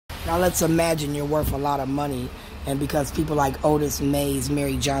Now let's imagine you're worth a lot of money, and because people like Otis Mays,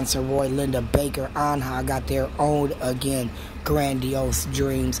 Mary Johnson Roy, Linda Baker, Anha got their own, again, grandiose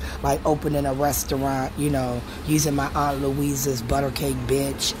dreams, like opening a restaurant, you know, using my Aunt Louisa's butter cake,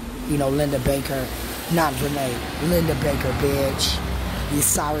 bitch. You know, Linda Baker, not Renee, Linda Baker, bitch. You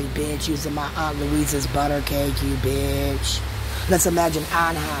sorry, bitch, using my Aunt Louisa's butter cake, you bitch. Let's imagine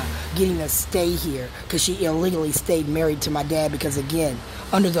Anha getting to stay here because she illegally stayed married to my dad because, again,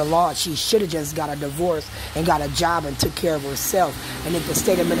 under the law, she should have just got a divorce and got a job and took care of herself. And if the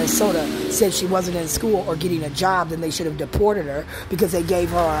state of Minnesota said she wasn't in school or getting a job, then they should have deported her because they gave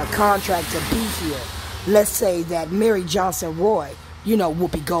her a contract to be here. Let's say that Mary Johnson Roy, you know,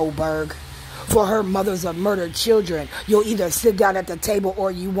 Whoopi Goldberg, for her mothers of murdered children, you'll either sit down at the table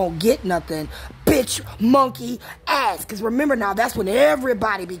or you won't get nothing. Bitch, monkey, ass. Because remember now, that's when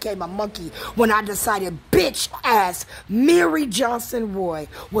everybody became a monkey. When I decided bitch ass Mary Johnson Roy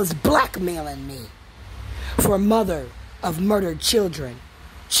was blackmailing me for mother of murdered children.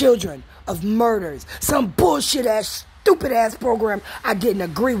 Children of murders. Some bullshit ass, stupid ass program I didn't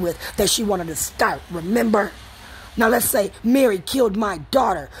agree with that she wanted to start. Remember? Now let's say Mary killed my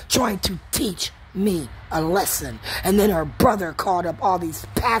daughter trying to teach me a lesson. And then her brother called up all these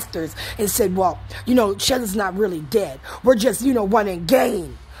pastors and said, well, you know, Sheila's not really dead. We're just, you know, running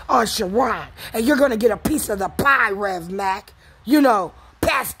game on Sharon. And you're going to get a piece of the pie, Rev Mac. You know,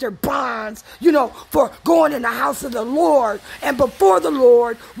 Pastor Bonds, you know, for going in the house of the Lord. And before the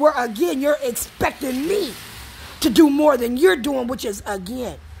Lord, where again, you're expecting me to do more than you're doing, which is,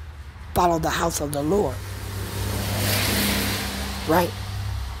 again, follow the house of the Lord. Right?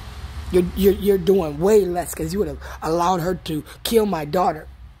 You're doing way less because you would have allowed her to kill my daughter,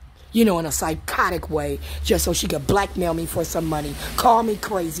 you know, in a psychotic way, just so she could blackmail me for some money, call me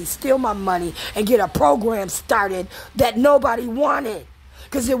crazy, steal my money, and get a program started that nobody wanted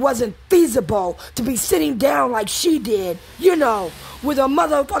because it wasn't feasible to be sitting down like she did, you know, with a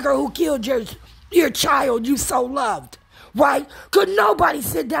motherfucker who killed your child you so loved, right? Could nobody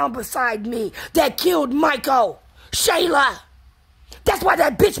sit down beside me that killed Michael, Shayla? That's why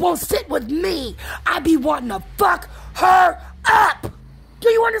that bitch won't sit with me. I be wanting to fuck her up. Do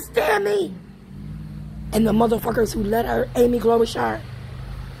you understand me? And the motherfuckers who let her, Amy Klobuchar,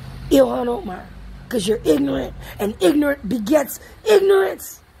 Ilhan Omar, because you're ignorant, and ignorant begets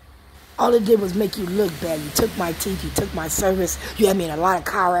ignorance. All it did was make you look bad. You took my teeth, you took my service, you had me in a lot of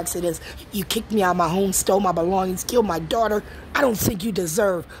car accidents, you kicked me out of my home, stole my belongings, killed my daughter. I don't think you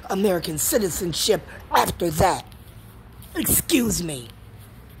deserve American citizenship after that. Excuse me.